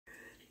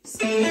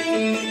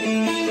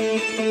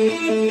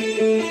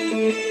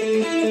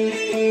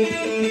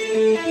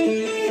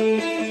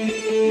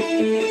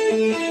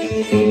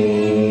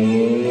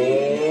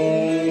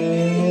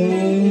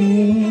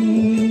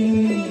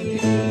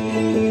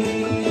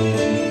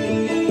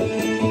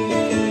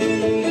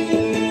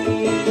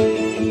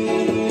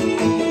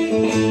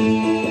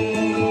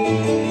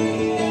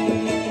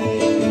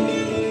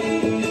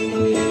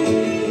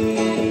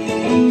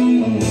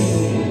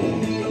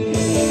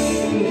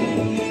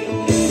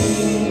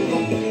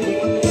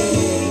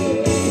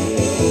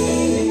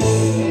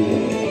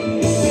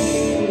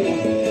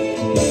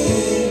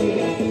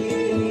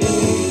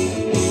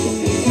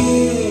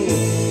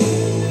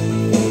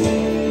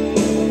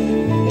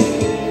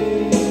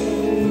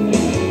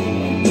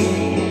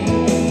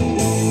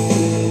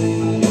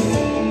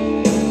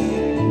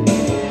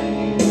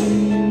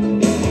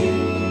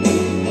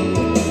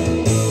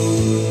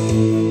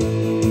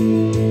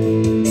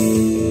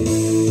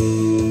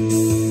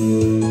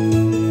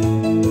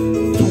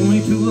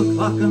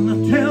And the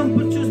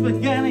temperature's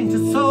beginning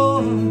to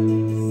soar,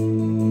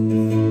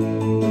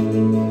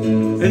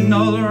 and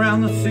all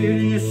around the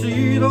city you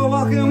see the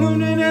walking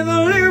wounded and the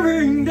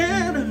living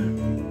dead.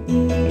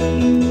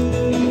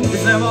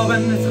 It's never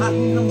been this hot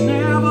and I've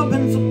never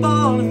been so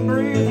bored and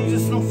breathing,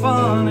 just no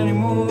fun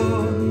anymore.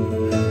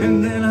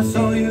 And then I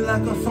saw you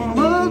like a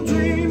summer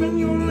dream, and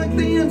you're like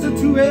the answer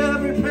to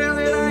every prayer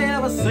that I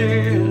ever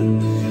said.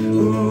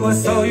 Ooh, I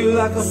saw you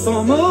like a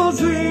summer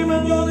dream,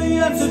 and you're the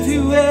answer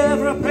to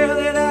every prayer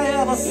that I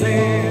ever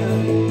said.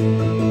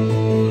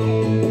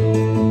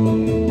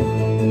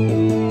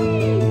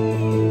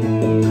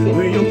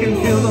 Well, you can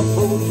hear the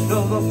pulse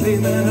of the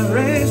pavement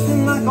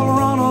racing like a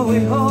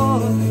runaway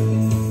horse.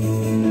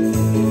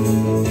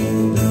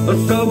 The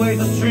subways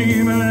are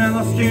streaming and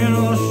the skin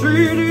of the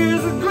street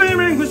is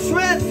gleaming with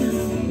sweat.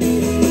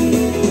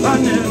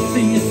 I've never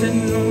seen you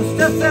sitting on the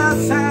steps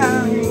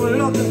outside. You were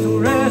looking so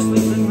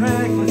restless and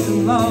reckless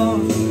and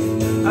lost.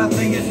 I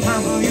think it's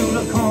time for you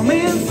to come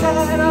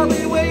inside. I'll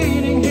be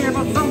waiting here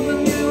for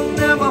something you'll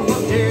never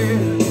forget.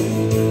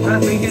 I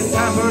think it's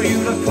time for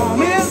you to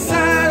come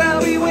inside.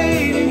 I'll be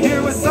waiting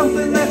here with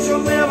something that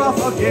you'll never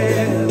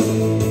forget.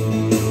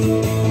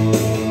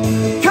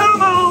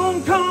 Come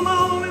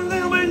on, and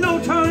there'll be no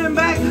turning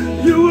back.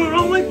 You were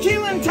only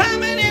killing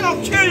time and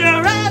it'll kill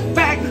you right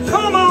back.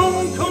 Come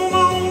on,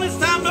 it's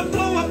time to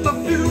blow up the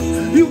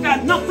fuse. You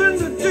got nothing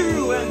to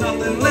do and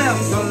nothing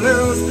left to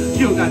lose.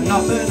 You got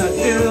nothing to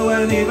do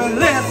and even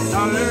less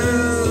to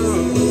lose.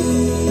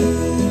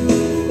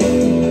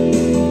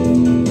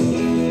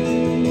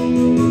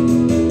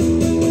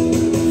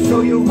 So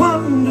you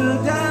wander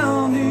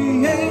down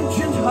the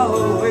ancient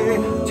hallway,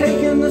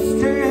 taking the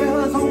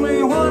stairs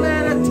only one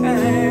at a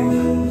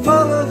time.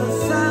 Follow the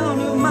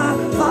sound of my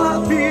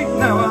heartbeat.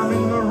 Now I'm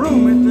in the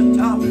room at the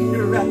top.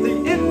 You're at the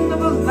end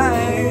of a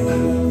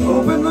line.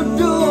 Open the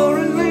door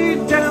and lay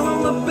down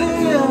on the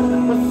bed.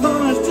 The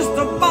sun is just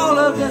a ball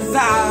of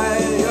desire.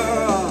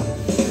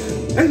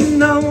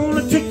 And I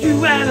wanna take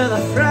you out of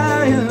the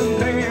frying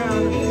pan,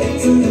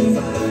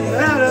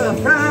 out of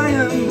the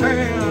frying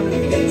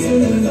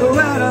pan, go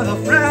out of the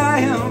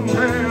frying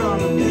pan,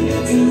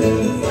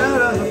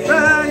 out of the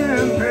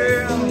frying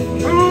pan.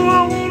 Oh, I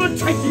wanna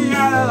take you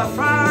out of the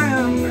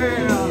frying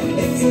pan,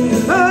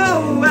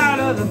 oh, out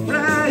of the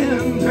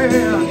frying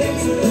pan,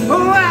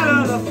 oh, out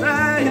of the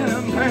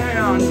frying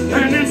pan,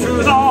 and into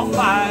the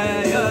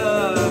fire,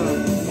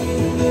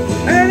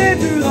 and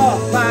into the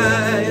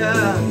fire.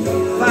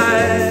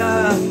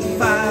 Fire,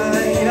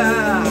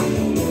 fire,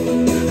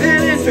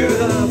 and into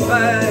the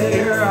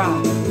fire,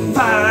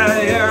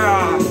 fire,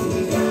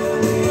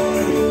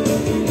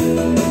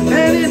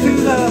 and into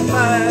the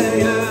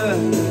fire,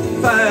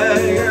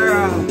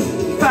 fire,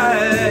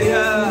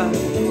 fire,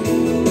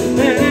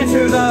 and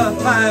into the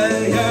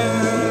fire.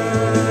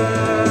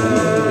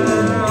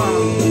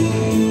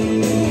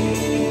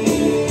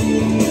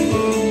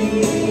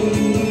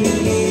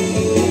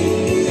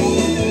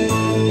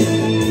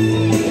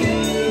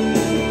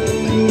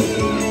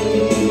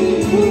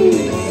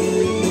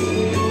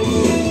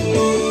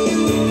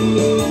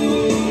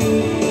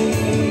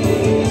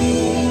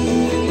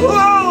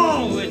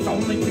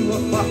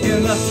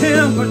 The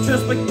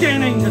temperature's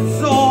beginning to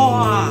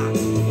soar,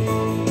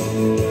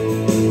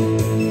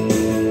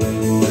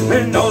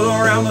 and all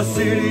around the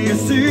city you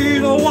see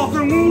the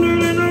walking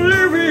wounded and the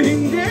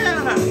living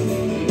dead.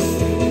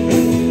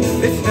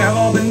 It's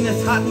never been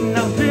this hot and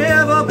I've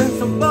never been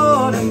so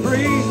bored and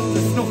breathe.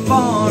 It's no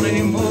fun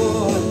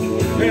anymore.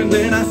 And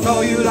then I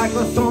saw you like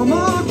a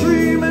summer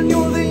dream, and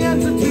you're the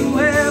answer to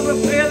every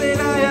prayer that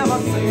I ever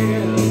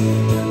said.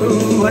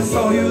 Ooh, I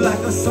saw you like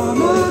a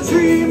summer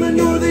dream, and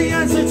you're the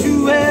answer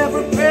to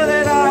every prayer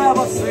that I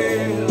ever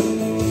said.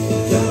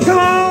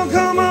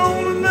 Come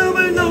on, and there'll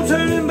be no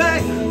turning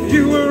back.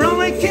 You were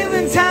only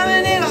killing time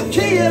and it'll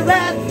kill you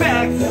right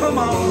back. Come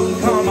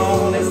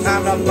on, it's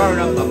time to burn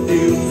up the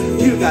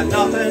fuse. You got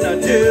nothing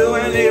to do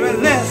and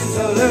even less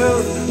to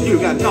lose. You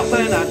got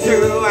nothing to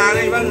do and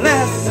even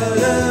less to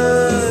lose.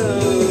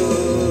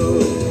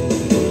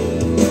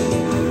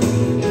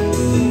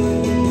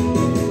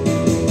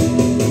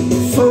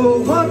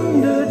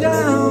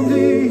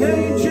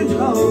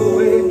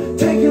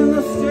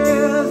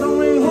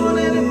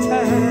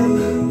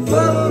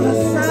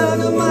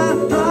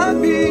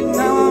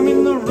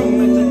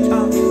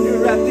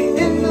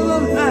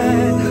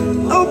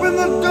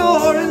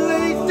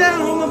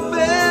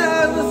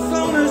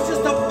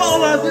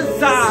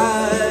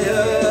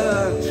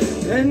 desire.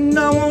 And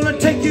I wanna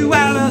take you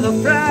out of the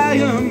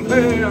frying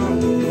pan.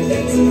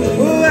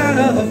 Oh, out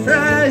of the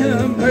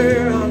frying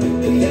pan.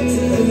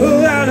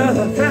 Oh, out of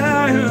the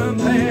frying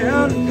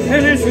pan.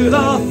 And into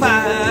the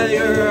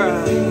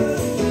fire.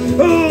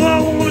 Oh, I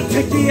wanna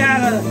take you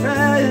out of the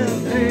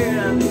frying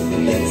pan.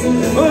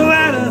 Oh,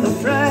 out of the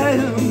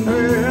frying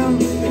pan.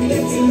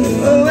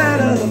 Oh,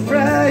 out of the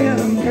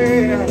frying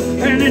pan.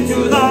 And into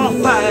the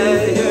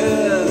fire.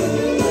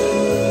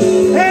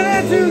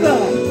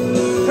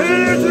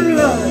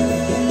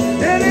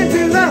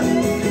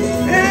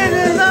 And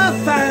into the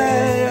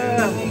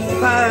fire,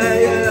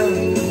 fire,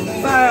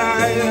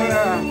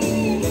 fire.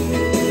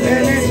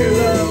 And into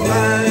the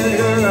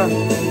fire,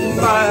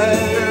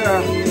 fire,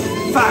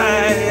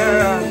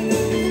 fire.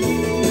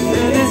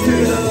 And into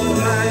the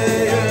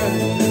fire,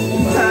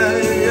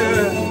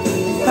 fire,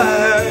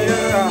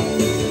 fire.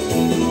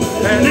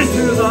 And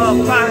into the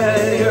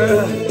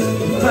fire,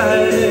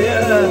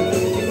 fire,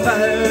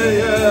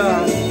 fire.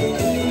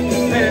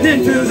 And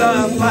into the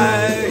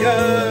fire.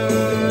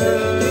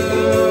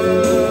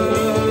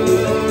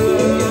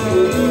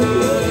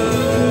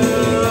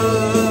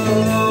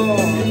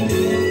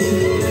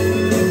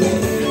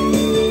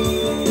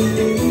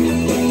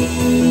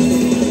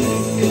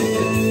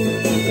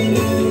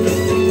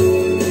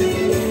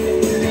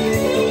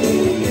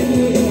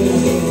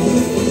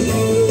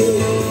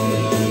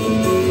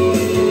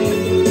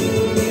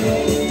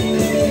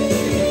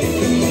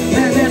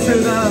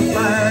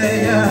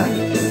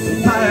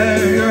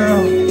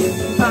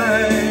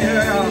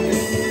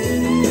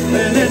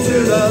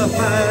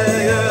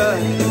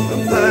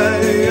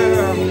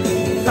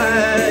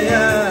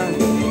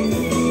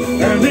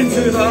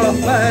 Into the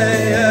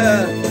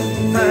fire,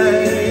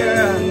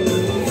 fire,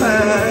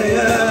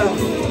 fire,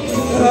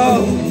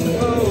 oh,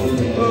 oh,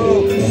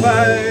 oh,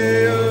 fire.